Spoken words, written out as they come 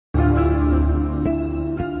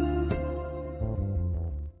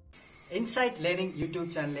Insight Learning YouTube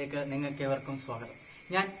channel നിങ്ങൾക്ക് ഏവർക്കും സ്വാഗതം.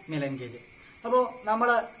 ഞാൻ മിലൻ കെ ജെ. അപ്പോൾ നമ്മൾ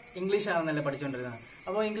ഇംഗ്ലീഷ് ആണെന്നല്ലേ പഠിച്ചുകൊണ്ടിരുന്നത്.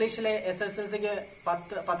 അപ്പോൾ ഇംഗ്ലീഷിലെ SSLCക്ക്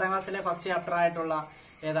 10ാം ക്ലാസ്സിലെ ഫസ്റ്റ് ചാപ്റ്റർ ആയിട്ടുള്ള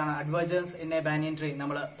ഏതാണ് അഡ്വേർജൻസ് ഇൻ എ ബാനിയൻ ട്രീ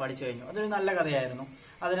നമ്മൾ പഠിച്ചു കഴിഞ്ഞു. അതൊരു നല്ല കഥയായിരുന്നു.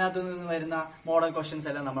 അതിനകത്ത് നിന്ന് വരുന്ന മോഡൽ ക്വസ്റ്റ്യൻസ്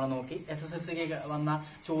എല്ലാം നമ്മൾ നോക്കി. SSLCക്ക് വന്ന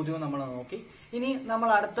ചോദ്യവും നമ്മൾ നോക്കി. ഇനി നമ്മൾ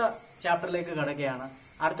അടുത്ത ചാപ്റ്ററിലേക്ക് കടക്കുകയാണ്.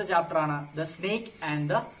 അടുത്ത ചാപ്റ്ററാണ് the snake and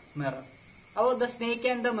the mirror. അപ്പോൾ the snake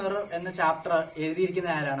and the mirror എന്ന ചാപ്റ്റർ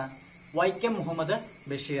എഴുതിയിരിക്കുന്ന ആരാണ്? വൈക്കം മുഹമ്മദ്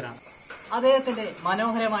ബഷീറാണ്. അദ്ദേഹത്തിന്റെ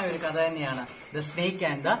മനോഹരമായ ഒരു കഥ തന്നെയാണ് the snake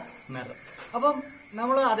and the mirror. അപ്പം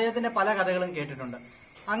നമ്മൾ അദ്ദേഹത്തിന്റെ പല കഥകളും കേട്ടിട്ടുണ്ട്.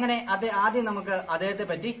 അങ്ങനെ ആദ്യം നമുക്ക് അദ്ദേഹത്തെ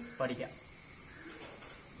പറ്റി പഠിക്കാം.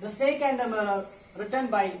 The snake and the mirror written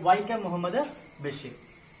by Vaikom Muhammad Basheer.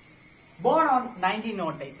 Born on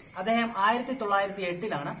 1908. അദ്ദേഹം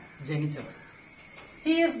 1908 ജനിച്ചത്.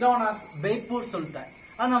 He is known as Beypore Sultan.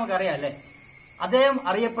 അത് നമുക്കറിയാം അല്ലേ? അദ്ദേഹം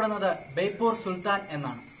അറിയപ്പെടുന്നത് ബേപ്പൂർ സുൽത്താൻ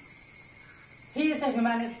എന്നാണ്. He is a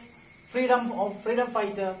humanist, freedom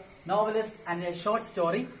fighter, novelist and a short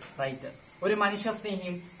story writer. ഒരു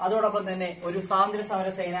മനുഷ്യസ്നേഹിയും അതോടൊപ്പം തന്നെ ഒരു സ്വാതന്ത്ര്യ സമര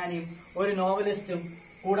സേനാനിയും ഒരു നോവലിസ്റ്റും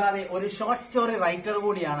കൂടാതെ ഒരു ഷോർട്ട് സ്റ്റോറി റൈറ്റർ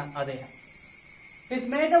കൂടിയാണ് അദ്ദേഹം. His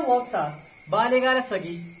major works are ബാല്യകാല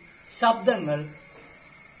സഖി, ശബ്ദങ്ങൾ,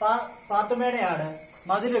 പാത്തുമ്മയുടെ ആട്,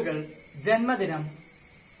 മതിലുകൾ, ജന്മദിനം,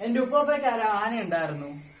 എന്റെ ഉപ്പൂപ്പയ്ക്ക്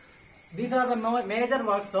ആനയുണ്ടായിരുന്നു. These are the major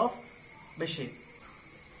works of Bashir.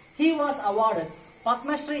 He was awarded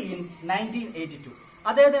Padmashri in 1982.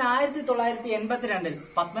 അദ്ദേഹത്തിന് 1982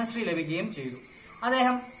 പത്മശ്രീ ലഭിക്കുകയും ചെയ്തു.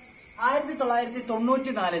 അദ്ദേഹം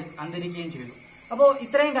 1994 അന്തരിക്കുകയും ചെയ്തു. അപ്പോൾ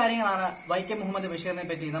ഇത്രയും കാര്യങ്ങളാണ് വൈക്കം മുഹമ്മദ് ബഷീറിനെ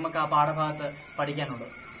പറ്റി നമുക്ക് ആ പാഠഭാഗത്ത് പഠിക്കാനുള്ളത്.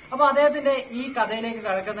 അപ്പോൾ അദ്ദേഹത്തിന്റെ ഈ കഥയിലേക്ക്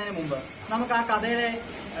കടക്കുന്നതിന് മുമ്പ് നമുക്ക് ആ കഥയുടെ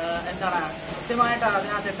കൃത്യമായിട്ട്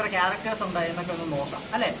അതിനകത്ത് എത്ര ക്യാരക്ടേഴ്സ് ഉണ്ട് എന്നൊക്കെ ഒന്ന് നോക്കാം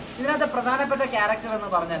അല്ലെ. ഇതിനകത്ത് പ്രധാനപ്പെട്ട ക്യാരക്ടർ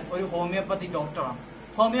എന്ന് പറഞ്ഞാൽ ഒരു ഹോമിയോപ്പതി ഡോക്ടറാണ്.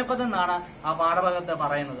 ഹോമിയോപ്പതി എന്നാണ് ആ പാഠഭാഗത്ത്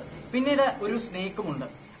പറയുന്നത്. പിന്നീട് ഒരു സ്നേക്കുമുണ്ട്.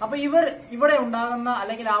 അപ്പൊ ഇവിടെ ഉണ്ടാകുന്ന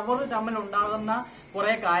അല്ലെങ്കിൽ അവർ തമ്മിൽ ഉണ്ടാകുന്ന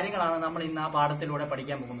കുറെ കാര്യങ്ങളാണ് നമ്മൾ ഇന്ന് ആ പാഠത്തിലൂടെ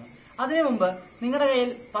പഠിക്കാൻ പോകുന്നത്. അതിനു മുമ്പ് നിങ്ങളുടെ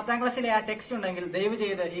കയ്യിൽ 10ാം ക്ലാസ്സിലെ ആ ടെക്സ്റ്റ് ഉണ്ടെങ്കിൽ ദയവ്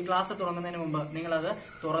ചെയ്ത് ഈ ക്ലാസ് തുടങ്ങുന്നതിന് മുമ്പ് നിങ്ങളത്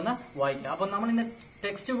തുറന്ന് വായിക്കുക. അപ്പൊ നമ്മൾ ഇന്ന്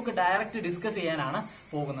ടെക്സ്റ്റ് ബുക്ക് ഡയറക്റ്റ് ഡിസ്കസ് ചെയ്യാനാണ്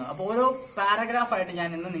പോകുന്നത്. അപ്പോൾ ഓരോ പാരഗ്രാഫായിട്ട് ഞാൻ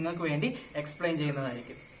ഇന്ന് നിങ്ങൾക്ക് വേണ്ടി എക്സ്പ്ലെയിൻ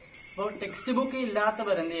ചെയ്യുന്നതായിരിക്കും. അപ്പോൾ ടെക്സ്റ്റ് ബുക്ക്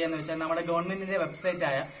ഇല്ലാത്തവർ എന്ത് ചെയ്യാന്ന് വെച്ചാൽ നമ്മുടെ ഗവൺമെന്റിന്റെ വെബ്സൈറ്റ്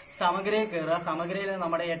ആയ സമഗ്രയിൽ കയറുക. സമഗ്രയിൽ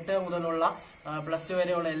നമ്മുടെ 8 മുതലുള്ള +2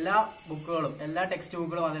 വരെയുള്ള എല്ലാ ബുക്കുകളും എല്ലാ ടെക്സ്റ്റ്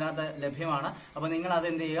ബുക്കുകളും അതിനകത്ത് ലഭ്യമാണ്. അപ്പൊ നിങ്ങൾ അത്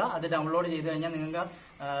എന്ത് ചെയ്യുക, അത് ഡൗൺലോഡ് ചെയ്ത് കഴിഞ്ഞാൽ നിങ്ങൾക്ക്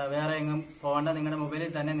വേറെ എങ്ങും പോകേണ്ട, നിങ്ങളുടെ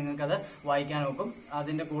മൊബൈലിൽ തന്നെ നിങ്ങൾക്കത് വായിക്കാൻ നോക്കും.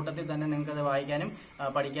 അതിന്റെ കൂട്ടത്തിൽ തന്നെ നിങ്ങൾക്കത് വായിക്കാനും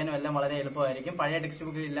പഠിക്കാനും എല്ലാം വളരെ എളുപ്പമായിരിക്കും. പഴയ ടെക്സ്റ്റ്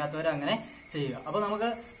ബുക്കിൽ ഇല്ലാത്തവർ അങ്ങനെ ചെയ്യുക. അപ്പൊ നമുക്ക്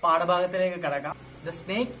പാഠഭാഗത്തിലേക്ക് കിടക്കാം. The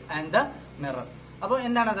snake and the mirror. അപ്പൊ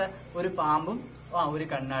എന്താണത്? ഒരു പാമ്പും ഒരു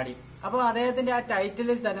കണ്ണാടി. അപ്പൊ അദ്ദേഹത്തിന്റെ ആ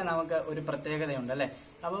ടൈറ്റിലിൽ തന്നെ നമുക്ക് ഒരു പ്രത്യേകതയുണ്ട് അല്ലെ.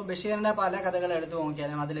 അപ്പൊ ബഷീറിന്റെ പല കഥകൾ എടുത്തു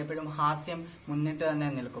നോക്കിയാലും അതിലെപ്പോഴും ഹാസ്യം മുന്നിട്ട് തന്നെ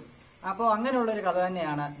നിൽക്കും. അപ്പോൾ അങ്ങനെയുള്ള ഒരു കഥ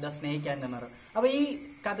തന്നെയാണ് the snake and the mirror. അപ്പൊ ഈ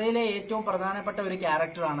കഥയിലെ ഏറ്റവും പ്രധാനപ്പെട്ട ഒരു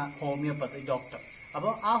ക്യാരക്ടറാണ് ഹോമിയോപ്പതി ഡോക്ടർ.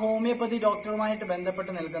 അപ്പോൾ ആ ഹോമിയോപ്പതി ഡോക്ടറുമായിട്ട്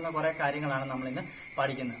ബന്ധപ്പെട്ട് നിൽക്കുന്ന കുറെ കാര്യങ്ങളാണ് നമ്മൾ ഇന്ന്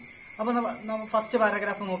പഠിക്കുന്നത്. അപ്പൊ ഫസ്റ്റ്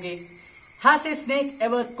പാരഗ്രാഫ് നോക്കി. Has A snake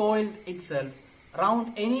ever coiled itself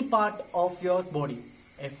round any part of your body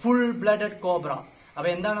A full blooded cobra. അപ്പൊ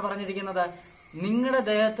എന്താണ് പറഞ്ഞിരിക്കുന്നത്? നിങ്ങളുടെ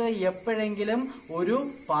ദേഹത്ത് എപ്പോഴെങ്കിലും ഒരു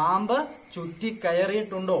പാമ്പ് ചുറ്റി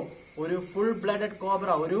കയറിയിട്ടുണ്ടോ? ഒരു ഫുൾ ബ്ലഡഡ് കോബ്ര,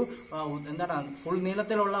 ഒരു ഫുൾ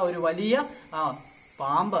നീളത്തിലുള്ള ഒരു വലിയ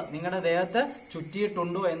പാമ്പ് നിങ്ങളുടെ ദേഹത്ത്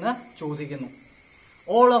ചുറ്റിയിട്ടുണ്ടോ എന്ന് ചോദിക്കുന്നു.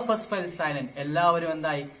 All of us fell silent. എല്ലാവരും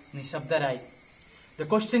എന്തായി? നിശബ്ദരായി. The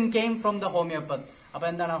question came from the homeopath. അപ്പൊ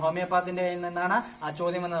എന്താണ്? ഹോമിയോപ്പാത്തിന്റെ കയ്യിൽ നിന്നാണ് ആ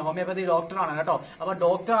ചോദ്യം വന്നത്. ഹോമിയോപ്പതി ഡോക്ടറാണ് കേട്ടോ. അപ്പൊ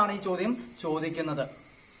ഡോക്ടറാണ് ഈ ചോദ്യം ചോദിക്കുന്നത്.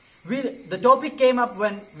 The topic came up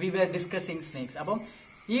when we were discussing snakes. അപ്പം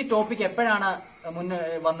ഈ ടോപ്പിക് എപ്പോഴാണ് മുന്നേ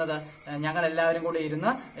വന്നത്? ഞങ്ങൾ എല്ലാവരും കൂടെ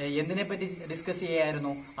ഇരുന്ന് എന്തിനെ പറ്റി ഡിസ്കസ്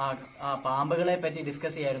ചെയ്യായിരുന്നു? ആ പാമ്പുകളെ പറ്റി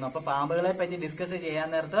ഡിസ്കസ് ചെയ്യായിരുന്നു. അപ്പൊ പാമ്പുകളെ പറ്റി ഡിസ്കസ് ചെയ്യാൻ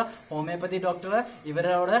നേരത്ത് ഹോമിയോപ്പതി ഡോക്ടർ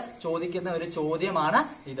ഇവരോട് ചോദിക്കുന്ന ഒരു ചോദ്യമാണ്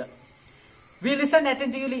ഇത്. We listened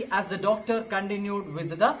attentively as the doctor continued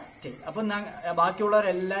with the tale. അപ്പൊ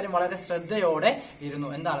ബാക്കിയുള്ളവരെല്ലാരും വളരെ ശ്രദ്ധയോടെ ഇരുന്നു.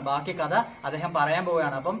 എന്താണ് ബാക്കി കഥ അദ്ദേഹം പറയാൻ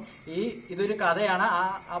പോവുകയാണ്. അപ്പം ഇതൊരു കഥയാണ്.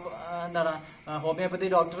 ഹോമിയോപ്പതി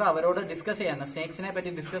ഡോക്ടർ അവരോട് ഡിസ്കസ് ചെയ്യാൻ, സ്നേക്സിനെ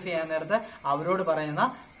പറ്റി ഡിസ്കസ് ചെയ്യാൻ നേരത്ത് അവരോട് പറയുന്ന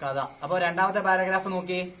കഥ. അപ്പൊ രണ്ടാമത്തെ പാരഗ്രാഫ്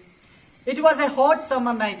നോക്കി. It was A hot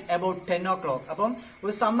summer night about 10 o'clock. അപ്പം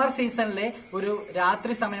ഒരു സമ്മർ സീസണിലെ ഒരു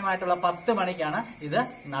രാത്രി സമയമായിട്ടുള്ള 10 മണിക്കാണ് ഇത്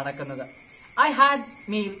നടക്കുന്നത്. I had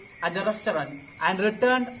meal at the restaurant and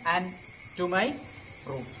returned to my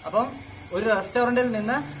room. അപ്പം ഒരു റെസ്റ്റോറന്റിൽ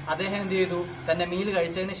നിന്ന് അദ്ദേഹം എന്ത് ചെയ്തു? തന്റെ മീൽ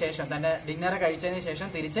കഴിച്ചതിന് ശേഷം, തന്റെ ഡിന്നർ കഴിച്ചതിന് ശേഷം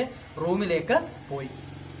തിരിച്ച് റൂമിലേക്ക് പോയി.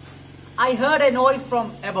 I heard a noise from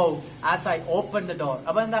above as I opened the door.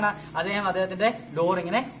 അപ്പൊ എന്താണ്? അദ്ദേഹത്തിന്റെ ഡോർ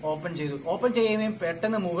ഇങ്ങനെ ഓപ്പൺ ചെയ്തു. ഓപ്പൺ ചെയ്യുകയും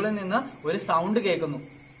പെട്ടെന്ന് മുകളിൽ നിന്ന് ഒരു സൗണ്ട് കേൾക്കുന്നു.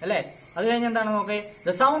 അല്ലെ. അത് കഴിഞ്ഞ് എന്താണ് നോക്കേ,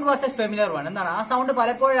 the sound was A familiar one. എന്താണ് ആ സൗണ്ട്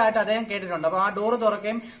പലപ്പോഴായിട്ട് അദ്ദേഹം കേട്ടിട്ടുണ്ട്. അപ്പൊ ആ ഡോറ്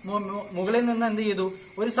തുറക്കുകയും മുകളിൽ നിന്ന് എന്ത് ചെയ്തു,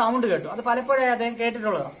 ഒരു സൗണ്ട് കേട്ടു. അത് പലപ്പോഴായി അദ്ദേഹം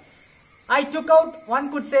കേട്ടിട്ടുള്ളതാണ്. I took out, one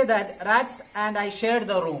could say that rats and I shared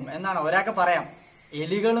the room. എന്നാണ് ഒരാൾക്ക് പറയാം,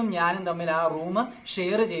 എലികളും ഞാനും തമ്മിൽ ആ റൂം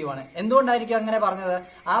ഷെയർ ചെയ്യുവാണ്. എന്തുകൊണ്ടായിരിക്കും അങ്ങനെ പറഞ്ഞത്?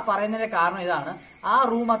 ആ പറയുന്നതിന്റെ കാരണം ഇതാണ്, ആ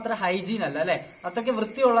റൂം അത്ര ഹൈജീൻ അല്ല, അല്ലെ, അത്രയ്ക്ക്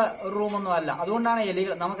വൃത്തിയുള്ള ഒരു റൂമൊന്നും അല്ല. അതുകൊണ്ടാണ്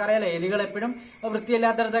എലികൾ, നമുക്കറിയാലോ എലികൾ എപ്പോഴും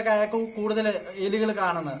വൃത്തിയില്ലാത്തടത്തൊക്കെ അയാൾക്ക് കൂടുതൽ എലികൾ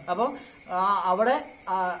കാണുന്നത്. അപ്പോൾ അവിടെ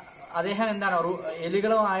അദ്ദേഹം എന്താണ്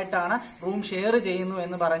എലികളുമായിട്ടാണ് റൂം ഷെയർ ചെയ്യുന്നു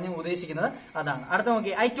എന്ന് പറഞ്ഞ് ഉദ്ദേശിക്കുന്നത് അതാണ്. അടുത്ത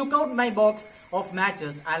നോക്കി, I took out my box of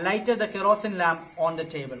matches and lighted the kerosene lamp on the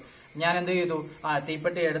table. ഞാൻ എന്ത് ചെയ്തു,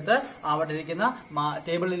 തീപ്പെട്ടി എടുത്ത് അവിടെ ഇരിക്കുന്ന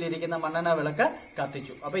ടേബിളിൽ ഇരിക്കുന്ന മണ്ണെണ്ണ വിളക്ക്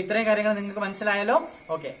കത്തിച്ചു. അപ്പൊ ഇത്രയും കാര്യങ്ങൾ നിങ്ങൾക്ക് മനസ്സിലായല്ലോ.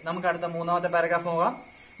 ഓക്കെ, നമുക്ക് അടുത്ത മൂന്നാമത്തെ പാരഗ്രാഫ് നോക്കാം.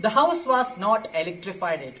 The house was not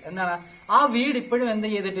electrified it. എന്താണ്, ആ വീട് ഇപ്പോഴും എന്ത്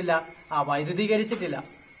ചെയ്തിട്ടില്ല, വൈദ്യുതീകരിച്ചിട്ടില്ല.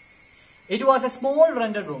 It was A small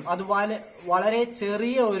rented room. അത് വളരെ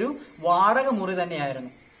ചെറിയ ഒരു വാടക മുറി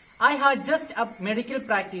തന്നെയായിരുന്നു. I had just uh medical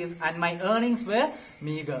practice and my earnings wear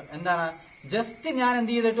meagre. എന്താണ്, ജസ്റ്റ് ഞാൻ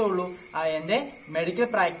എന്ത് ചെയ്തിട്ടേ ഉള്ളൂ, എന്റെ മെഡിക്കൽ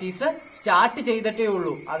പ്രാക്ടീസ് സ്റ്റാർട്ട് ചെയ്തിട്ടേ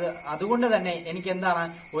ഉള്ളൂ. അതുകൊണ്ട് തന്നെ എനിക്ക് എന്താണ്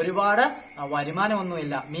ഒരുപാട്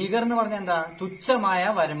വരുമാനമൊന്നുമില്ല. മീഗർ എന്ന് പറഞ്ഞാൽ എന്താ, തുച്ഛമായ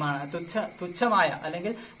വരുമാനം, തുച്ഛമായ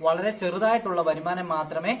അല്ലെങ്കിൽ വളരെ ചെറുതായിട്ടുള്ള വരുമാനം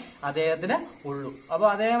മാത്രമേ അദ്ദേഹത്തിന് ഉള്ളൂ. അപ്പൊ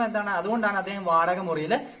അദ്ദേഹം എന്താണ്, അതുകൊണ്ടാണ് അദ്ദേഹം വാടക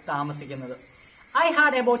മുറിയിൽ താമസിക്കുന്നത്. I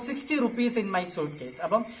had about 60 rupees in my suit case.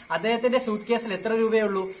 അപ്പം അദ്ദേഹത്തിന്റെ സൂട്ട് കേസിൽ എത്ര രൂപയേ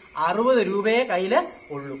ഉള്ളൂ, 60 രൂപയെ കയ്യിൽ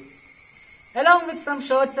ഉള്ളൂ. Along with some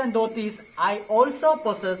shirts and dhotis, I also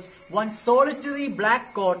possessed one solitary black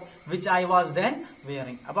coat which I was then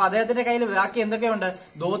wearing. അപ്പൊ അദ്ദേഹത്തിന്റെ കയ്യിൽ ബാക്കി എന്തൊക്കെയുണ്ട്,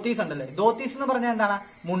 ധോത്തീസ് ഉണ്ടല്ലേ. ധോത്തീസ് എന്ന് പറഞ്ഞാൽ എന്താണ്,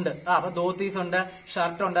 മുണ്ട്. അപ്പൊ ധോത്തീസ് ഉണ്ട്,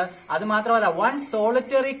 ഷർട്ട് ഉണ്ട്. അത് മാത്രമല്ല, വൺ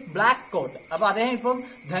സോളിറ്ററി ബ്ലാക്ക് കോട്ട്. അപ്പൊ അദ്ദേഹം ഇപ്പം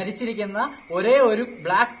ധരിച്ചിരിക്കുന്ന ഒരേ ഒരു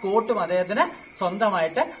ബ്ലാക്ക് കോട്ടും അദ്ദേഹത്തിന്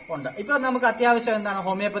സ്വന്തമായിട്ട് ഉണ്ട്. ഇപ്പൊ നമുക്ക് അത്യാവശ്യം എന്താണ്,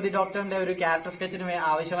 ഹോമിയോപ്പതി ഡോക്ടറിന്റെ ഒരു ക്യാരക്ടർ സ്കെച്ചിന്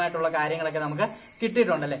ആവശ്യമായിട്ടുള്ള കാര്യങ്ങളൊക്കെ നമുക്ക്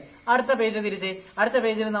കിട്ടിയിട്ടുണ്ടല്ലേ. അടുത്ത പേജ് തിരിച്ച്, അടുത്ത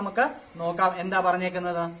പേജിൽ നമുക്ക് നോക്കാം എന്താ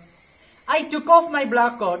പറഞ്ഞേക്കുന്നത്. I took of my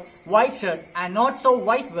black coat, white shirt and not so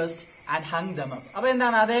white west and hung dum up. അപ്പൊ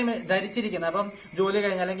എന്താണ് അദ്ദേഹം ധരിച്ചിരിക്കുന്നത്, അപ്പം ജോലി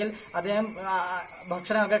കഴിഞ്ഞ് അല്ലെങ്കിൽ അദ്ദേഹം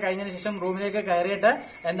ഭക്ഷണമൊക്കെ കഴിഞ്ഞതിന് ശേഷം റൂമിലേക്ക് കയറിയിട്ട്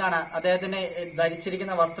എന്താണ് അദ്ദേഹത്തിന്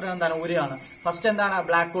ധരിച്ചിരിക്കുന്ന വസ്ത്രം എന്താണ്, ഊരിയാണ്. ഫസ്റ്റ് എന്താണ്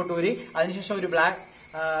ബ്ലാക്ക് കോട്ട് ഊരി, അതിനുശേഷം ഒരു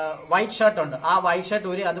വൈറ്റ് ഷർട്ട് ഉണ്ട്, ആ വൈറ്റ് ഷർട്ട്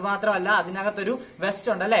ഊരി. അത് മാത്രമല്ല, അതിനകത്തൊരു വെസ്റ്റ്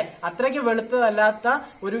ഉണ്ട് അല്ലെ, അത്രയ്ക്ക് വെളുത്തതല്ലാത്ത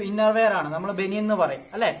ഒരു ഇന്നർവെയർ ആണ്, നമ്മൾ ബനിയൻ എന്ന് പറയും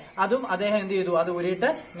അല്ലെ. അതും അദ്ദേഹം എന്ത് ചെയ്തു, അത് ഊരിയിട്ട്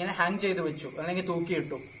ഇങ്ങനെ ഹാങ് ചെയ്ത് വെച്ചു അല്ലെങ്കിൽ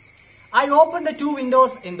തൂക്കിയിട്ടു. I open the 2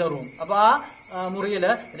 windows in the room. അപ്പൊ ആ മുറിയിൽ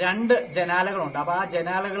 2 ജനാലകളുണ്ട്. അപ്പൊ ആ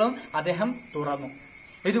ജനാലകളും അദ്ദേഹം തുറന്നു.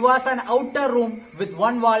 It was an outer room with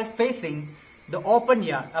 1 wall facing the open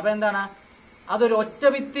yard. അപ്പൊ എന്താണ്, അതൊരു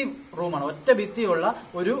ഒറ്റഭിത്തി റൂമാണ്, ഒറ്റ ഭിത്തിയുള്ള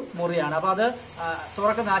ഒരു മുറിയാണ്. അപ്പൊ അത്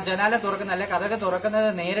തുറക്കുന്ന, ആ ജനാല തുറക്കുന്ന അല്ലെ കഥക തുറക്കുന്നത്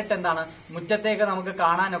നേരിട്ട് എന്താണ്, മുറ്റത്തേക്ക് നമുക്ക്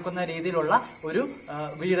കാണാനൊക്കുന്ന രീതിയിലുള്ള ഒരു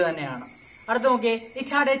വീട് തന്നെയാണ്. അടുത്ത നോക്കിയേ,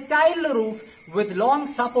 it had A tailed roof with long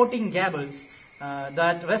supporting ഗാബിൾസ്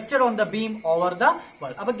that rested on the beam over the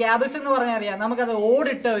wall. അപ്പൊ ഗാബിൾസ് എന്ന് പറഞ്ഞാൽ അറിയാം, നമുക്കത്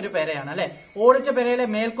ഓടിട്ട ഒരു പെരയാണ് അല്ലെ. ഓടിട്ട പെരയിലെ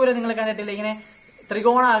മേൽക്കൂര നിങ്ങൾ കണ്ടിട്ടില്ല, ഇങ്ങനെ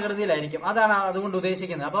ത്രികോണാകൃതിയിലായിരിക്കും. അതാണ് അതുകൊണ്ട്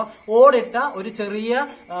ഉദ്ദേശിക്കുന്നത്. അപ്പൊ ഓടിട്ട ഒരു ചെറിയ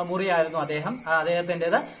മുറിയായിരുന്നു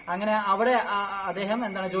അദ്ദേഹത്തിൻ്റെത്. അങ്ങനെ അവിടെ അദ്ദേഹം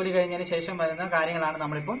എന്താണ് ജോലി കഴിഞ്ഞതിന് ശേഷം വരുന്ന കാര്യങ്ങളാണ്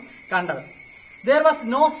നമ്മളിപ്പം കണ്ടത്. there was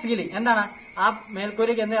no ceiling. എന്താണ്, ആ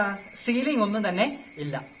മേൽക്കൂരയ്ക്ക് എന്താണ്, സീലിംഗ് ഒന്നും തന്നെ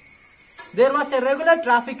ഇല്ല. there was a regular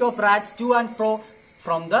traffic of rats to and fro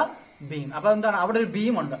from the beam. അപ്പൊ എന്താണ്, അവിടെ ഒരു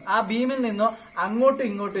ബീം ഉണ്ട്. ആ ബീമിൽ നിന്നോ അങ്ങോട്ടും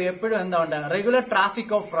ഇങ്ങോട്ടും എപ്പോഴും എന്താ ഉണ്ട്, റെഗുലർ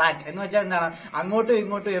ട്രാഫിക് ഓഫ് റാറ്റ് എന്ന് വെച്ചാൽ എന്താണ്, അങ്ങോട്ടും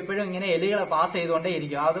ഇങ്ങോട്ടും എപ്പോഴും ഇങ്ങനെ എലികളെ പാസ് ചെയ്തുകൊണ്ടേ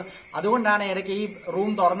ഇരിക്കും. അതുകൊണ്ടാണ് ഇടയ്ക്ക് ഈ റൂം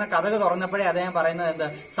തുറന്ന കഥക് തുറന്നപ്പോഴേ അദ്ദേഹം പറയുന്നത് എന്ത്,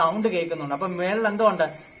 സൗണ്ട് കേൾക്കുന്നുണ്ട്. അപ്പൊ മേളിൽ എന്തോ ഉണ്ട്,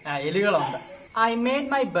 എലികളുണ്ട്. I made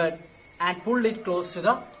my bed and pulled it close to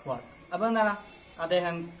the wall. അപ്പൊ എന്താണ്,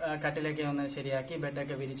 അദ്ദേഹം കട്ടിലേക്ക് ഒന്ന് ശരിയാക്കി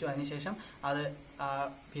ബെഡൊക്കെ വിരിച്ചു. അതിനുശേഷം അത്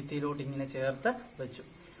ഭിത്തിയിലോട്ട് ഇങ്ങനെ ചേർത്ത് വെച്ചു.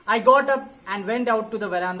 I got up and went out to the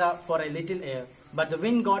veranda for a little air, but the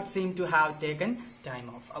wind god seemed to have taken time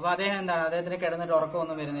off. അപ്പൊ അദ്ദേഹം എന്താണ്, അദ്ദേഹത്തിന് കിടന്നിട്ട്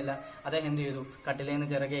ഉറക്കമൊന്നും വരുന്നില്ല. അദ്ദേഹം എന്ത് ചെയ്തു, കട്ടിലേന്ന് നിന്ന്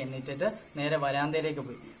ചിറകെ എണ്ണിട്ടിട്ട് നേരെ വരാന്തയിലേക്ക്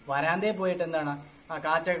പോയി. വരാന്തയിൽ പോയിട്ട് എന്താണ്, ആ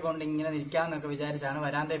കാറ്റൊക്കെ കൊണ്ട് ഇങ്ങനെ നിൽക്കാന്നൊക്കെ വിചാരിച്ചാണ്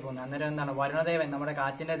വരാന്തയിൽ പോകുന്നത്. അന്നേരം എന്താണ്, വരുണദേവൻ, നമ്മുടെ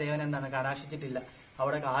കാറ്റിന്റെ ദേവൻ എന്താണ്, കടാക്ഷിച്ചിട്ടില്ല.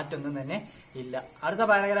 അവിടെ കാറ്റൊന്നും തന്നെ ഇല്ല. അടുത്ത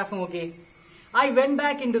പാരഗ്രാഫ് നോക്കി. I went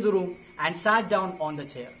back into the room and sat down on the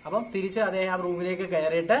chair. അപ്പം തിരിച്ച് അദ്ദേഹം ആ റൂമിലേക്ക്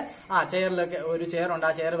കയറിയിട്ട് ചെയറിലൊക്കെ ഒരു ചെയർ ഉണ്ട്,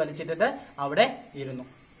 ആ ചെയർ വലിച്ചിട്ടിട്ട് അവിടെ ഇരുന്നു.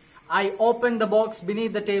 I opened the box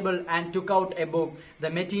beneath the table and took out a book,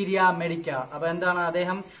 the Materia Medica. അപ്പൊ എന്താണ്,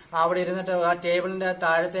 അദ്ദേഹം അവിടെ ഇരുന്നിട്ട് ആ ടേബിളിന്റെ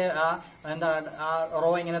താഴത്തെ ആ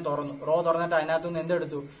റോ ഇങ്ങനെ തുറന്നു. റോ തുറന്നിട്ട് അതിനകത്തുനിന്ന്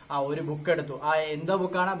എന്തെടുത്തു, ഒരു ബുക്ക് എടുത്തു. എന്താ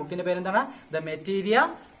ബുക്കാണ്, ബുക്കിന്റെ പേരെന്താണ്, The Materia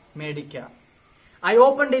Medica. I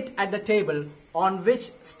opened it at the table on which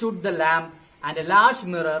stood the lamp and a large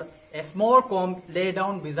mirror A small comb Leh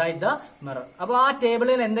down beside the mirror. അപ്പൊ ആ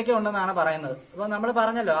ടേബിളിൽ എന്തൊക്കെ ഉണ്ടെന്നാണ് പറയുന്നത്. അപ്പൊ നമ്മൾ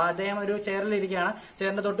പറഞ്ഞല്ലോ അദ്ദേഹം ഒരു ചെയറിൽ ഇരിക്കുകയാണ്,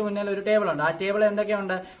 ചെയറിന്റെ തൊട്ട് മുന്നിൽ ഒരു ടേബിൾ ഉണ്ട്. ആ ടേബിൾ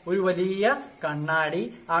എന്തൊക്കെയുണ്ട്? ഒരു വലിയ കണ്ണാടി,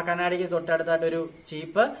 ആ കണ്ണാടിക്ക് തൊട്ടടുത്തായിട്ട് ഒരു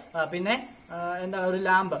ചീപ്പ്, പിന്നെ ഒരു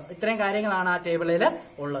ലാമ്പ്, ഇത്രയും കാര്യങ്ങളാണ് ആ ടേബിളിൽ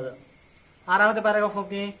ഉള്ളത്. 6ാമത്തെ പാരഗ്രാഫ്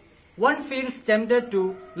നോക്കി. One feels tempted to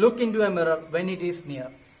look in to A mirror when it is near.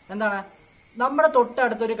 എന്താണ്? നമ്മുടെ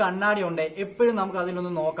തൊട്ടടുത്തൊരു കണ്ണാടി ഉണ്ട്, എപ്പോഴും നമുക്ക്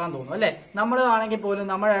അതിലൊന്ന് നോക്കാൻ തോന്നും അല്ലെ. നമ്മൾ ആണെങ്കിൽ പോലും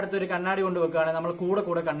നമ്മുടെ അടുത്തൊരു കണ്ണാടി കൊണ്ട് വെക്കുകയാണെങ്കിൽ നമ്മൾ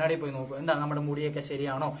കൂടെ കണ്ണാടി പോയി നോക്കും. എന്താണ് നമ്മുടെ മുടിയൊക്കെ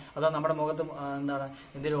ശരിയാണോ, അതോ നമ്മുടെ മുഖത്ത്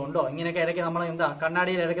എന്തെങ്കിലും ഉണ്ടോ, ഇങ്ങനെയൊക്കെ ഇടയ്ക്ക് നമ്മൾ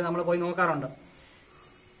കണ്ണാടിയിൽ ഇടയ്ക്ക് നമ്മൾ പോയി നോക്കാറുണ്ട്.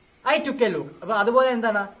 I took A look. അപ്പൊ അതുപോലെ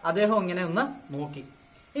അദ്ദേഹം ഇങ്ങനെ ഒന്ന് നോക്കി.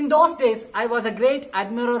 In those days I was A great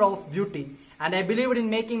admirer of beauty and I believed in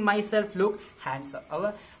making myself look handsome. അപ്പൊ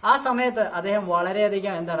ആ സമയത്ത് അദ്ദേഹം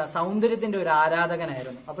വളരെയധികം സൗന്ദര്യത്തിന്റെ ഒരു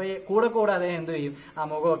ആരാധകനായിരുന്നു. അപ്പൊ കൂടെ അദ്ദേഹം എന്ത് ചെയ്യും, ആ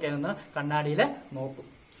മുഖമൊക്കെ ഒന്ന് കണ്ണാടിയിൽ നോക്കും.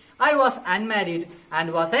 I was unmarried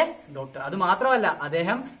and was A doctor. അത് മാത്രമല്ല,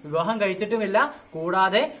 അദ്ദേഹം വിവാഹം കഴിച്ചിട്ടുമില്ല,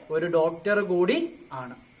 കൂടാതെ ഒരു ഡോക്ടർ കൂടി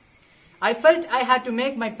ആണ്. I felt I had to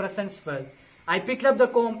make my presence fell. I picked up the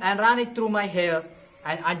com and Rann it through my hair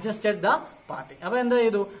and adjusted the party. അപ്പൊ എന്ത്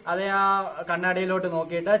ചെയ്തു, അതേ ആ കണ്ണാടിയിലോട്ട്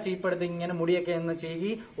നോക്കിയിട്ട് ചീപ്പെടുത്ത് ഇങ്ങനെ മുടിയൊക്കെ ഒന്ന് ചീകി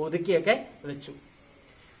ഒതുക്കിയൊക്കെ വെച്ചു.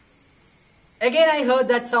 Again I heard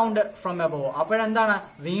that sound from above. അപ്പോഴെന്താണ്,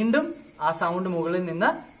 വീണ്ടും ആ സൗണ്ട് മുകളിൽ നിന്ന്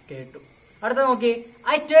കേട്ടു. അടുത്ത നോക്കി.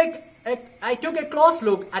 I took A close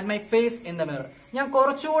look at my face in the mirror. ഞാൻ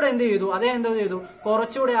കുറച്ചുകൂടെ എന്ത് ചെയ്തു, അദ്ദേഹം എന്തോ ചെയ്തു,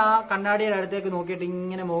 കുറച്ചുകൂടെ ആ കണ്ണാടിയുടെ അടുത്തേക്ക് നോക്കിയിട്ട്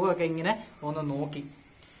ഇങ്ങനെ മുഖമൊക്കെ ഇങ്ങനെ ഒന്ന് നോക്കി.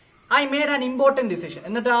 I made an important decision.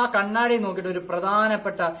 എന്നിട്ട് ആ കണ്ണാടി നോക്കിയിട്ട് ഒരു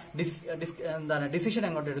പ്രധാനപ്പെട്ട ഡിസിഷൻ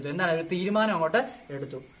അങ്ങോട്ട് എടുത്തു. എന്താണ്, ഒരു തീരുമാനം അങ്ങോട്ട്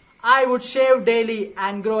എടുത്തു. I would shave daily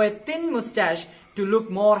and grow A thin moustache to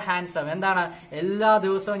look more handsome. എന്താണ്, എല്ലാ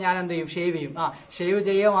ദിവസവും ഞാൻ എന്ത് ചെയ്യും, ഷേവ് ചെയ്യും. ഷേവ്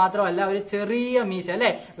ചെയ്യുക മാത്രമല്ല, ഒരു ചെറിയ മീശ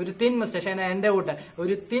അല്ലെ, ഒരു തിൻ മുസ്റ്റാഷ്, എന്റെ കൂട്ട്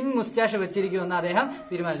ഒരു തിൻ മുസ്റ്റാഷ് വെച്ചിരിക്കുമെന്ന് അദ്ദേഹം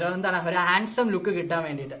തീരുമാനിച്ചു. അതെന്താണ്, ഒരു ഹാൻഡ്സം ലുക്ക് കിട്ടാൻ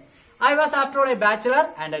വേണ്ടിയിട്ട്. I was after all A bachelor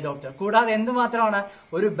and A doctor. കൂടാതെ എന്തുമാത്രമാണ്,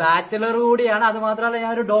 ഒരു ബാച്ചിലർ കൂടിയാണ്, അത് മാത്രമല്ല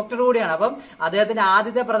ഞാൻ ഒരു ഡോക്ടർ കൂടിയാണ്. അപ്പം അദ്ദേഹത്തിന്റെ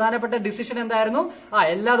ആദ്യത്തെ പ്രധാനപ്പെട്ട ഡിസിഷൻ എന്തായിരുന്നു,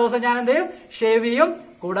 എല്ലാ ദിവസവും ഞാൻ എന്ത് ചെയ്യും, ഷേവ് ചെയ്യും.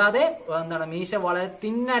 കൂടാതെ മീശ വളരെ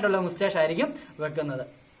തിന്നായിട്ടുള്ള മുസ്റ്റാഷ് ആയിരിക്കും വെക്കുന്നത്.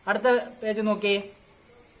 അടുത്ത പേജ് നോക്കി.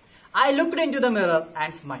 I looked in to the mirror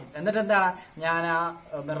and smile. എന്നിട്ട് എന്താണ്, ഞാൻ ആ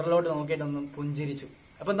മിററിലോട്ട് നോക്കിയിട്ടൊന്ന് പുഞ്ചിരിച്ചു.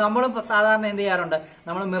 അപ്പൊ നമ്മളും സാധാരണ എന്ത് ചെയ്യാറുണ്ട്,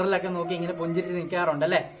 നമ്മൾ മിററിലൊക്കെ നോക്കി ഇങ്ങനെ പുഞ്ചിരിച്ച് നിൽക്കാറുണ്ട്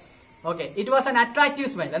അല്ലെ. Okay, it was an attractive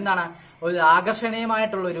smile. എന്താണ്, ഒരു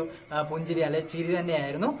ആകർഷണീയമായിട്ടുള്ള ഒരു പുഞ്ചിരി അല്ലെ ചിരി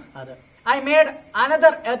തന്നെയായിരുന്നു അത്. I made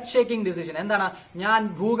another earth shaking decision. എന്താണ്, ഞാൻ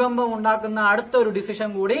ഭൂകമ്പം ഉണ്ടാക്കുന്ന അടുത്തൊരു ഡിസിഷൻ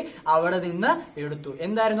കൂടി അവിടെ നിന്ന് എടുത്തു.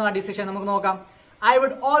 എന്തായിരുന്നു ആ ഡിസിഷൻ, നമുക്ക് നോക്കാം. I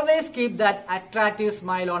would always keep that attractive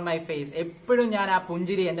smile on my face. എപ്പോഴും ഞാൻ ആ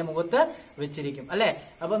പുഞ്ചിരി എന്റെ മുഖത്ത് വെച്ചിരിക്കും അല്ലെ.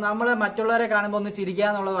 അപ്പൊ നമ്മൾ മറ്റുള്ളവരെ കാണുമ്പോൾ ഒന്ന് ചിരിക്കുക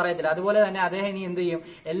എന്നുള്ളത് പറയത്തില്ല. അതുപോലെ തന്നെ അദ്ദേഹം ഇനി എന്ത് ചെയ്യും,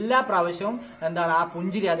 എല്ലാ പ്രാവശ്യവും എന്താണ് ആ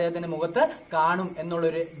പുഞ്ചിരി അദ്ദേഹത്തിന്റെ മുഖത്ത് കാണും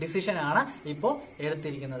എന്നുള്ളൊരു ഡിസിഷനാണ് ഇപ്പോ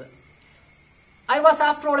എടുത്തിരിക്കുന്നത്. I was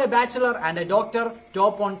after all A bachelor and A doctor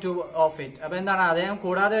top on two of it. അപ്പൊ എന്താണ്, അദ്ദേഹം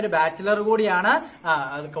കൂടാതെ ഒരു ബാച്ചിലർ കൂടിയാണ്,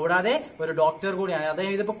 കൂടാതെ ഒരു ഡോക്ടർ കൂടിയാണ്.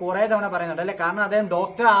 അദ്ദേഹം ഇതിപ്പോ കുറെ തവണ പറയുന്നുണ്ട് അല്ലെ, കാരണം അദ്ദേഹം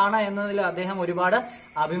ഡോക്ടർ ആണ് എന്നതിൽ അദ്ദേഹം ഒരുപാട്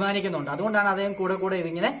അഭിമാനിക്കുന്നുണ്ട്. അതുകൊണ്ടാണ് അദ്ദേഹം കൂടെ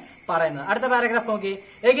ഇതിങ്ങനെ പറയുന്നത്. അടുത്ത പാരഗ്രാഫ് നോക്കി.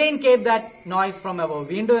 Again Cape that noise from above.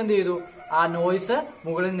 വീണ്ടും എന്ത് ചെയ്തു, ആ നോയ്സ്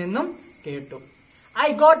മുകളിൽ നിന്നും കേട്ടു.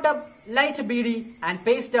 I got up light beedi and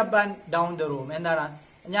paste up and down the room. എന്താണ്,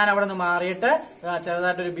 ഞാൻ അവിടെ നിന്ന് മാറിയിട്ട്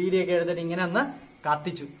ചെറുതായിട്ടൊരു ബീഡിയൊക്കെ എടുത്തിട്ട് ഇങ്ങനെ ഒന്ന്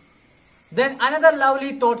കത്തിച്ചു. Then another lovely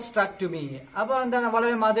thought സ്ട്രക്ക് to me. അപ്പൊ എന്താണ്,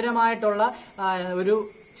 വളരെ മധുരമായിട്ടുള്ള ഒരു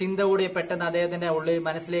ചിന്ത കൂടി പെട്ടെന്ന് അദ്ദേഹത്തിന്റെ ഉള്ളിൽ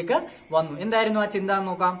മനസ്സിലേക്ക് വന്നു. എന്തായിരുന്നു ആ ചിന്ത എന്ന്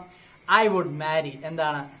നോക്കാം. ഐ വുഡ് മാരി.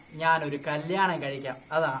 എന്താണ്, ഞാൻ ഒരു കല്യാണം കഴിക്കാം.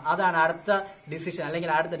 അതാണ് അടുത്ത ഡിസിഷൻ,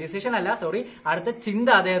 അല്ലെങ്കിൽ അടുത്ത ഡിസിഷൻ അല്ല, സോറി, അടുത്ത ചിന്ത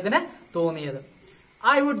അദ്ദേഹത്തിന് തോന്നിയത്.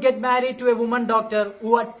 I would get married to A woman doctor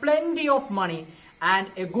who had plenty of money and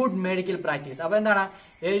A good medical practice. അപ്പൊ എന്താണ്,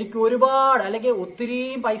 എനിക്ക് ഒരുപാട് അല്ലെങ്കിൽ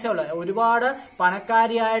ഒത്തിരിയും പൈസ ഉള്ള ഒരുപാട്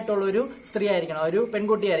പണക്കാരിയായിട്ടുള്ള ഒരു സ്ത്രീ ആയിരിക്കണം, ഒരു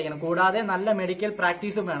പെൺകുട്ടിയായിരിക്കണം, കൂടാതെ നല്ല മെഡിക്കൽ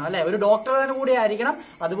പ്രാക്ടീസും വേണം അല്ലെ. ഒരു ഡോക്ടർ തന്നെ കൂടി ആയിരിക്കണം,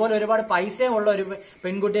 അതുപോലെ ഒരുപാട് പൈസയും ഉള്ള ഒരു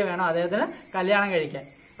പെൺകുട്ടിയെ വേണം അദ്ദേഹത്തിന് കല്യാണം കഴിക്കാൻ.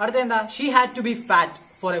 അടുത്ത എന്താ, she had to B fat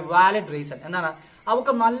four A valid reason. എന്താണ്,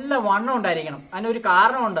 അവൾക്ക് നല്ല വണ്ണം ഉണ്ടായിരിക്കണം. അതിനൊരു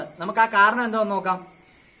കാരണമുണ്ട്. നമുക്ക് ആ കാരണം എന്താണെന്ന് നോക്കാം.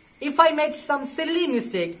 If I make some silly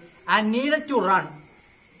mistake and needed to run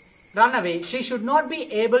away, she should not be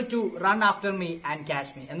able to run after me and catch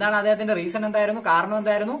me. എന്താണ് അദ്ദേഹത്തിന്റെ റീസൺ എന്തായിരുന്നു, കാരണം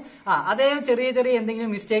എന്തായിരുന്നു? അദ്ദേഹം ചെറിയ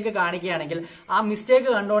എന്തെങ്കിലും മിസ്റ്റേക്ക് കാണിക്കുകയാണെങ്കിൽ ആ മിസ്റ്റേക്ക്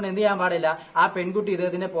കണ്ടുകൊണ്ട് എന്ത് ചെയ്യാൻ പാടില്ല, ആ പെൺകുട്ടി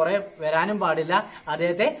ഇദ്ദേഹത്തിന്റെ പുറകെ വരാനും പാടില്ല,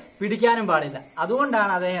 അദ്ദേഹത്തെ പിടിക്കാനും പാടില്ല.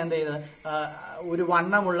 അതുകൊണ്ടാണ് അദ്ദേഹം എന്ത് ചെയ്തത്, ഒരു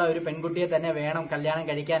വണ്ണമുള്ള ഒരു പെൺകുട്ടിയെ തന്നെ വേണം കല്യാണം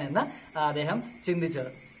കഴിക്കാൻ എന്ന് അദ്ദേഹം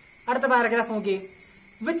ചിന്തിച്ചത്. അടുത്ത പാരഗ്രാഫ് നോക്കി.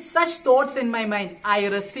 With such thoughts in my mind, I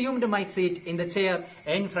resumed my seat in the chair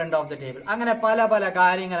in front of the table. അങ്ങനെ പല പല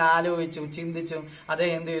കാര്യങ്ങൾ ആലോചിച്ചും ചിന്തിച്ചും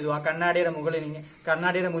അദ്ദേഹം എന്ത് ചെയ്തു? ആ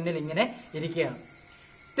കണ്ണാടിയുടെ മുന്നിൽ ഇങ്ങനെ ഇരിക്കുകയാണ്.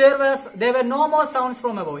 There were no more sounds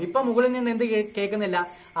from above. ഇപ്പൊ മുകളിൽ നിന്ന് എന്ത് കേൾക്കുന്നില്ല?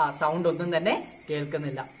 സൗണ്ട് ഒന്നും തന്നെ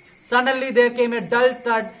കേൾക്കുന്നില്ല. Suddenly there came a dull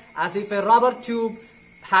thud as if a rubber tube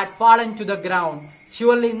had fallen to the ground.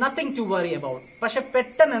 Surely nothing to worry about. പക്ഷെ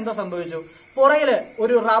പെട്ടെന്ന് എന്താ സംഭവിച്ചു? പുറയില്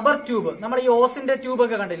ഒരു റബ്ബർ ട്യൂബ്, നമ്മുടെ ഈ ഓസിന്റെ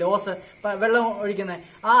ട്യൂബൊക്കെ കണ്ടില്ലേ, ഓസ് വെള്ളം ഒഴിക്കുന്നത്,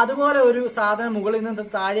 അതുപോലെ ഒരു സാധനം മുകളിൽ നിന്ന്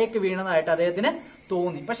താഴേക്ക് വീണതായിട്ട് അദ്ദേഹത്തിന്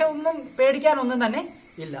തോന്നി. പക്ഷെ ഒന്നും പേടിക്കാനൊന്നും തന്നെ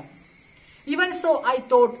ഇല്ല. Even so, I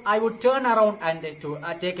thought I would turn around and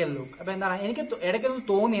take a look. അപ്പൊ എന്താണ്, എനിക്ക് ഇടയ്ക്കൊന്ന്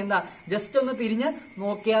തോന്നി, എന്താ ജസ്റ്റ് ഒന്ന് തിരിഞ്ഞ്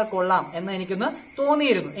നോക്കിയാൽ കൊള്ളാം എന്ന് എനിക്കൊന്ന്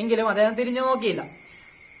തോന്നിയിരുന്നു. എങ്കിലും അദ്ദേഹം തിരിഞ്ഞു നോക്കിയില്ല.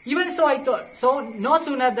 Even so, I thought. So no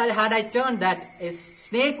sooner had I turned that a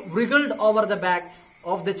snake wriggled over the back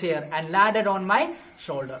of the chair and landed on my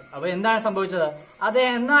shoulder. അപ്പൊ എന്താണ് സംഭവിച്ചത്?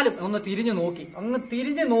 അദ്ദേഹം എന്നാലും ഒന്ന് തിരിഞ്ഞു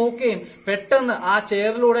നോക്കുകയും പെട്ടെന്ന് ആ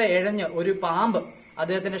ചെയറിലൂടെ എഴഞ്ഞ് ഒരു പാമ്പ്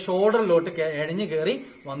അദ്ദേഹത്തിന്റെ ഷോൾഡറിലോട്ട് എഴഞ്ഞു കയറി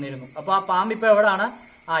വന്നിരുന്നു. അപ്പൊ ആ പാമ്പ് ഇപ്പൊ എവിടാണ്?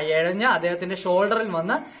 എഴഞ്ഞ് അദ്ദേഹത്തിന്റെ ഷോൾഡറിൽ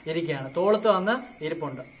വന്ന് ഇരിക്കുകയാണ്, തോളത്ത് വന്ന്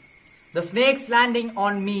ഇരിപ്പുണ്ട്. The snakes landing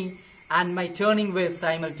on me and my turning were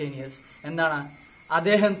simultaneous. എന്താണ്,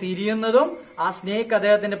 അദ്ദേഹം തിരിയുന്നതും ആ സ്നേക്ക്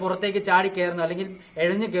അദ്ദേഹത്തിന്റെ പുറത്തേക്ക് ചാടി കയറുന്നു അല്ലെങ്കിൽ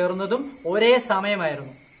എഴഞ്ഞു കയറുന്നതും ഒരേ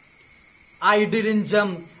സമയമായിരുന്നു. I didn't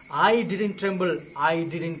jump, I didn't tremble, I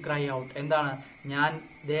didn't cry out. എന്താണ്, ഞാൻ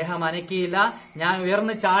ദേഹം അനക്കിയില്ല, ഞാൻ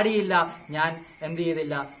ഉയർന്നു ചാടിയില്ല, ഞാൻ എന്ത്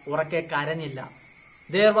ചെയ്തില്ല, ഉറക്കെ കരഞ്ഞില്ല.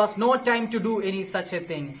 There was no time to do any such a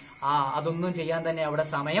thing. അതൊന്നും ചെയ്യാൻ തന്നെ അവിടെ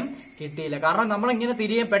സമയം കിട്ടിയില്ല. കാരണം നമ്മളിങ്ങനെ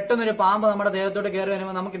തിരികെ പെട്ടെന്നൊരു പാമ്പ് നമ്മുടെ ദേഹത്തോട്ട് കയറി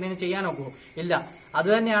വരുമ്പോൾ നമുക്ക് എന്തെങ്കിലും ചെയ്യാൻ നോക്കുമോ? ഇല്ല. അത്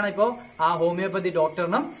തന്നെയാണ് ഇപ്പോ ആ ഹോമിയോപ്പതി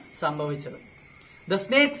ഡോക്ടറിനും സംഭവിച്ചത്. The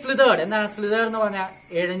snake slithered. എന്താണ് സ്ലിതേർഡ് എന്ന് പറഞ്ഞാൽ?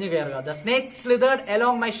 എഴഞ്ഞു കയറുക. The snake slithered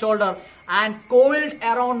along my shoulder and coiled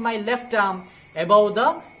around my left arm above the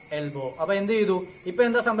elbow. അപ്പൊ എന്ത് ചെയ്തു? ഇപ്പൊ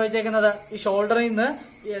എന്താ സംഭവിച്ചേക്കുന്നത്? ഈ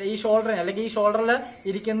ഷോൾഡറിൽ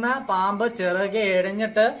ഇരിക്കുന്ന പാമ്പ് ചെറുകെ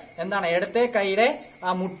എഴഞ്ഞിട്ട് എന്താണ്, ഇടത്തെ കൈയുടെ ആ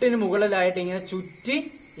മുട്ടിന് മുകളിലായിട്ട് ഇങ്ങനെ ചുറ്റി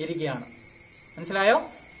ഇരിക്കുകയാണ്. മനസ്സിലായോ?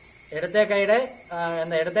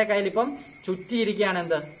 ഇടത്തെ കൈയിൽ ഇപ്പം ചുറ്റിയിരിക്കുകയാണ്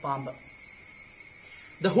എന്ത്? പാമ്പ്.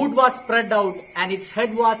 The hood was spread out and its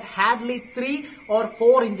head was hardly 3 or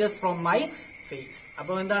 4 inches from my face.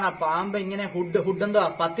 അപ്പൊ എന്താണ്, പാമ്പ് ഇങ്ങനെ ഹുഡ് എന്തോ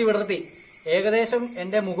പത്തി വിടർത്തി ഏകദേശം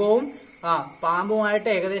എന്റെ മുഖവും പാമ്പുമായിട്ട്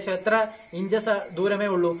ഏകദേശം എത്ര ഇഞ്ചസ് ദൂരമേ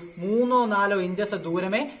ഉള്ളൂ? 3-4 ഇഞ്ചസ്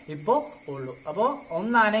ദൂരമേ ഇപ്പോ ഉള്ളൂ. അപ്പോ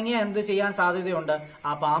ഒന്ന് അനങ്ങിയ എന്ത് ചെയ്യാൻ സാധ്യതയുണ്ട്?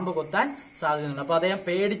 ആ പാമ്പ് കൊത്താൻ സാധ്യതയുണ്ട്. അപ്പൊ അദ്ദേഹം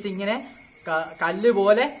പേടിച്ചിങ്ങനെ കല്ല്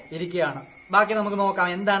പോലെ ഇരിക്കുകയാണ്. ബാക്കി നമുക്ക് നോക്കാം,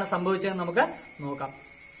 എന്താണ് സംഭവിച്ചതെന്ന് നമുക്ക് നോക്കാം.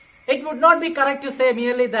 It would not be correct to say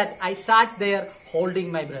merely that I sat there holding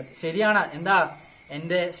my breath. ശരിയാണ്, എന്താ,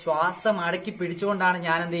 എന്റെ ശ്വാസം അടക്കി പിടിച്ചുകൊണ്ടാണ്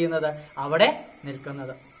ഞാൻ എന്ത് ചെയ്യുന്നത്? അവിടെ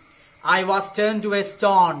നിൽക്കുന്നത്. I was turned to a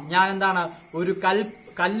stone. ഞാൻ എന്താണ്, ഒരു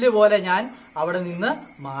കല്ല് പോലെ ഞാൻ അവിടെ നിന്ന്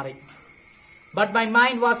മാറി. But my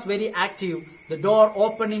mind was very active. The door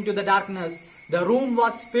opened into the darkness. The room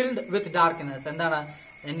was filled with darkness. എന്താണ്,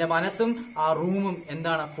 എന്റെ മനസ്സും ആ റൂമും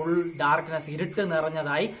എന്താണ്, ഫുൾ ഡാർക്ക്നെസ്, ഇരുട്ട്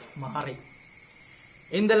നിറഞ്ഞതായി മാറി.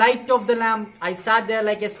 In the light of the lamp, I sat there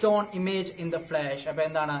like a stone image in the flesh. അപ്പൊ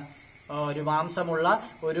എന്താണ്, ഒരു മാംസമുള്ള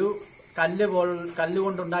ഒരു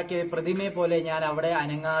കല്ലുകൊണ്ടുണ്ടാക്കിയ പ്രതിമയെ പോലെ ഞാൻ അവിടെ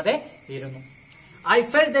അനങ്ങാതെ ഇരുന്നു. I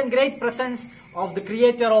felt the great presence of the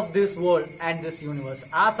creator of this world and this universe.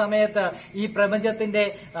 ആ സമയത്ത് ഈ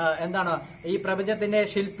പ്രപഞ്ചത്തിന്റെ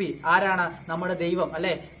ശില്പി ആരാണ്? നമ്മുടെ ദൈവം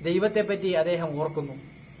അല്ലെ? ദൈവത്തെ പറ്റി അദ്ദേഹം ഓർക്കുന്നു.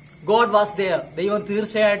 God was there. ദൈവം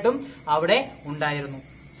തീർച്ചയായിട്ടും അവിടെ ഉണ്ടായിരുന്നു.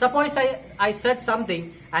 Suppose I said something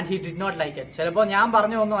and he did not like it. ചിലപ്പോൾ ഞാൻ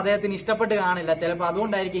പറഞ്ഞ ഒന്നും അദ്ദേഹത്തിന് ഇഷ്ടപ്പെട്ട് കാണില്ല. ചിലപ്പോൾ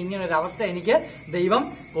അതുകൊണ്ടായിരിക്കും ഇങ്ങനെ ഒരു അവസ്ഥ എനിക്ക് ദൈവം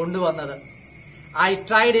കൊണ്ടുവന്നത്. I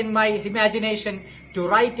tried in my imagination to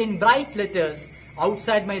write in bright letters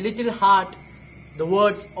outside my little heart the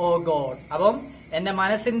words "Oh God." അപ്പം എന്റെ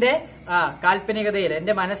മനസ്സിന്റെ കാൽപ്പനികതയിൽ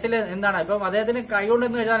എന്റെ മനസ്സിൽ എന്താണ്, ഇപ്പം അദ്ദേഹത്തിന്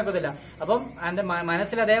കൈകൊണ്ടൊന്നും എഴുതാനൊക്കത്തില്ല. അപ്പം എന്റെ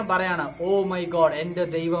മനസ്സിൽ അദ്ദേഹം പറയാണ് "Oh my God," എന്റെ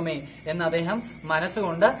ദൈവമേ എന്ന് അദ്ദേഹം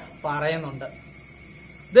മനസ്സുകൊണ്ട് പറയുന്നുണ്ട്.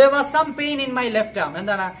 There was some pain in my left arm.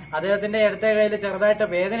 എന്താണ്, അദ്ദേഹത്തിന്റെ ഇടത്തെ കയ്യിൽ ചെറുതായിട്ട്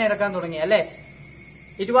വേദന എടുക്കാൻ തുടങ്ങി അല്ലെ?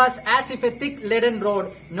 It was as if a thick leaden rod,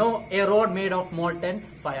 a rod made of molten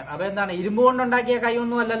fire. അപ്പൊ എന്താണ്, ഇരുമ്പ് കൊണ്ടുണ്ടാക്കിയ കൈ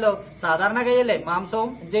ഒന്നും അല്ലല്ലോ, സാധാരണ കൈയല്ലേ, മാംസവും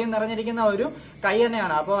ഇജ്ജയും നിറഞ്ഞിരിക്കുന്ന ഒരു കൈ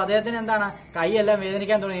തന്നെയാണ്. അപ്പൊ അദ്ദേഹത്തിന് എന്താണ്, കൈയെല്ലാം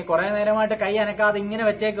വേദനിക്കാൻ തുടങ്ങി. കുറെ നേരമായിട്ട് കൈ അനക്കാതെ ഇങ്ങനെ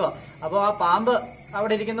വെച്ചേക്കുക. അപ്പൊ ആ പാമ്പ്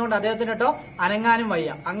അവിടെ ഇരിക്കുന്നതുകൊണ്ട് അദ്ദേഹത്തിന് കേട്ടോ അനങ്ങാനും വയ്യ.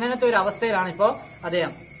 അങ്ങനത്തെ ഒരു അവസ്ഥയിലാണ് ഇപ്പോ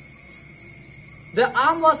അദ്ദേഹം. The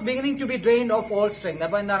arm was beginning to be drained of all strength.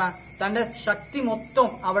 അപ്പൊ എന്താണ്, തന്റെ ശക്തി മൊത്തം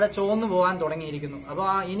അവിടെ ചോന്നു പോകാൻ തുടങ്ങിയിരിക്കുന്നു. അപ്പൊ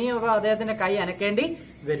ഇനിയൊക്കെ അദ്ദേഹത്തിന്റെ കൈ അനക്കേണ്ടി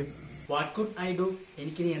വരും. What could I do?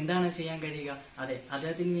 എനിക്കിനി എന്താണ് ചെയ്യാൻ കഴിയുക? അതെ,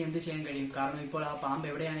 അദ്ദേഹത്തിന് ഇനി എന്ത് ചെയ്യാൻ കഴിയും? കാരണം ഇപ്പോൾ ആ പാമ്പ്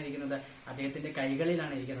എവിടെയാണ് ഇരിക്കുന്നത്? അദ്ദേഹത്തിന്റെ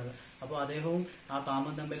കൈകളിലാണ് ഇരിക്കുന്നത്. അപ്പോൾ അദ്ദേഹവും ആ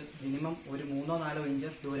പാമ്പും തമ്മിൽ മിനിമം ഒരു 3-4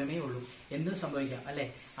 ഇഞ്ചസ് ദൂരമേ ഉള്ളൂ. എന്തും സംഭവിക്കാം അല്ലെ?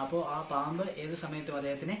 അപ്പോൾ ആ പാമ്പ് ഏത് സമയത്തും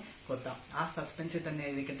അദ്ദേഹത്തിനെ കൊത്താം. ആ സസ്പെൻസിൽ തന്നെ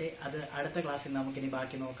ഇരിക്കട്ടെ. അത് അടുത്ത ക്ലാസ്സിൽ നമുക്കിനി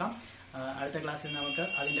ബാക്കി നോക്കാം. അടുത്ത ക്ലാസ്സിൽ നമുക്ക്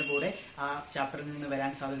അതിന്റെ കൂടെ ആ ചാപ്റ്ററിൽ നിന്ന്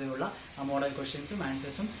വരാൻ സാധ്യതയുള്ള മോഡൽ ക്വസ്റ്റ്യൻസും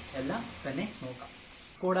ആൻസേഴ്സും എല്ലാം തന്നെ നോക്കാം.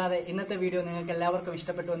 കൂടാതെ ഇന്നത്തെ വീഡിയോ നിങ്ങൾക്ക് എല്ലാവർക്കും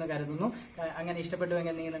ഇഷ്ടപ്പെട്ടു എന്ന് കരുതുന്നു. അങ്ങനെ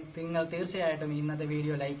ഇഷ്ടപ്പെട്ടുവെങ്കിൽ നിങ്ങൾ തീർച്ചയായിട്ടും ഇന്നത്തെ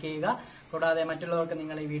വീഡിയോ ലൈക്ക് ചെയ്യുക. കൂടാതെ മറ്റുള്ളവർക്ക്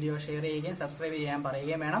നിങ്ങൾ ഈ വീഡിയോ ഷെയർ ചെയ്യുകയും സബ്സ്ക്രൈബ് ചെയ്യാൻ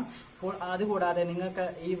പറയുകയും വേണം. അതുകൂടാതെ നിങ്ങൾക്ക്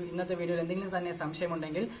ഈ ഇന്നത്തെ വീഡിയോയിൽ എന്തെങ്കിലും തന്നെ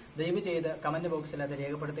സംശയമുണ്ടെങ്കിൽ ദയവ് ചെയ്ത് കമന്റ് ബോക്സിൽ അത്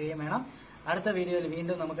രേഖപ്പെടുത്തുകയും വേണം. അടുത്ത വീഡിയോയിൽ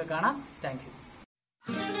വീണ്ടും നമുക്ക് കാണാം. Thank you.